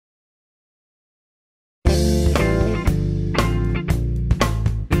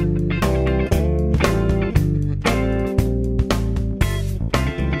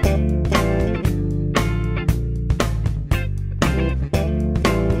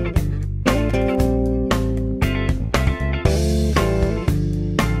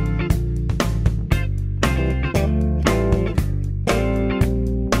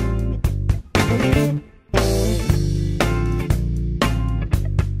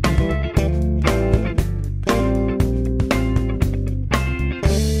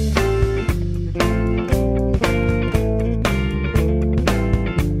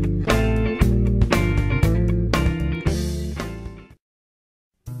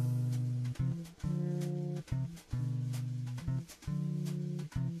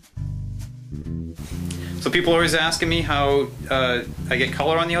So people are always asking me how I get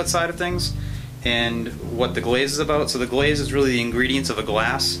color on the outside of things and what the glaze is about. So the glaze is really the ingredients of a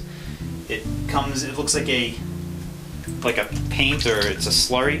glass. It looks like a paint, or it's a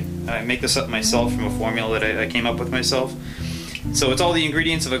slurry. I make this up myself from a formula that I came up with myself. So it's all the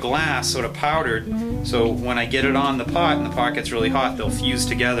ingredients of a glass sort of powdered, so when I get it on the pot and the pot gets really hot, they'll fuse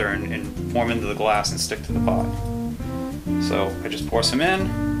together and form into the glass and stick to the pot. So I just pour some in.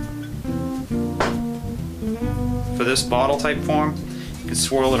 For this bottle type form, you can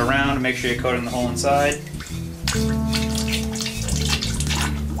swirl it around and make sure you're coating the whole inside.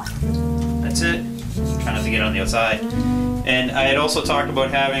 That's it. Try not to get on the outside. And I had also talked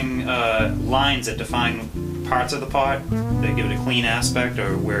about having lines that define parts of the pot that give it a clean aspect,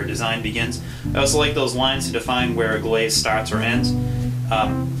 or where design begins. I also like those lines to define where a glaze starts or ends.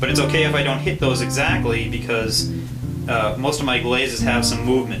 But it's okay if I don't hit those exactly, because most of my glazes have some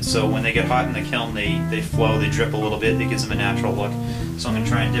movement, so when they get hot in the kiln they flow, they drip a little bit, it gives them a natural look. So I'm going to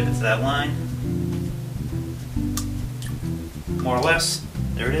try and dip it to that line. More or less.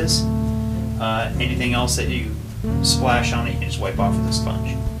 There it is. Anything else that you splash on it, you can just wipe off with a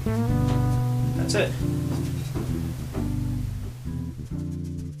sponge. That's it.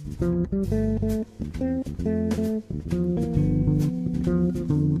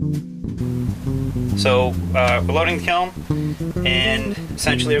 So we're loading the kiln, and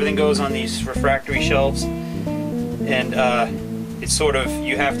essentially everything goes on these refractory shelves, and it's sort of,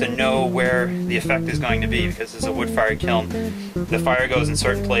 you have to know where the effect is going to be, because it's a wood-fired kiln. The fire goes in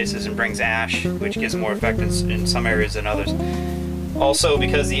certain places and brings ash, which gives more effect in some areas than others. Also,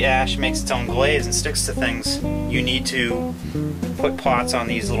 because the ash makes its own glaze and sticks to things, you need to put pots on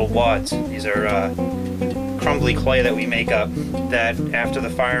these little wads. These are crumbly clay that we make up, that after the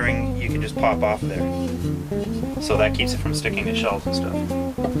firing you can just pop off there. So that keeps it from sticking to shelves and stuff.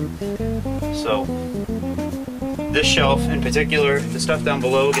 So this shelf in particular, the stuff down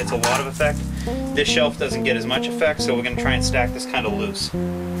below gets a lot of effect. This shelf doesn't get as much effect, so we're going to try and stack this kind of loose.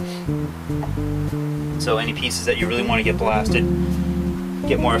 So any pieces that you really want to get blasted,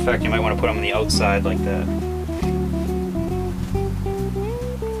 get more effect, you might want to put them on the outside like that.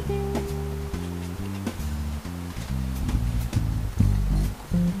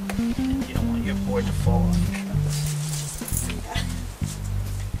 And you don't want your board to fall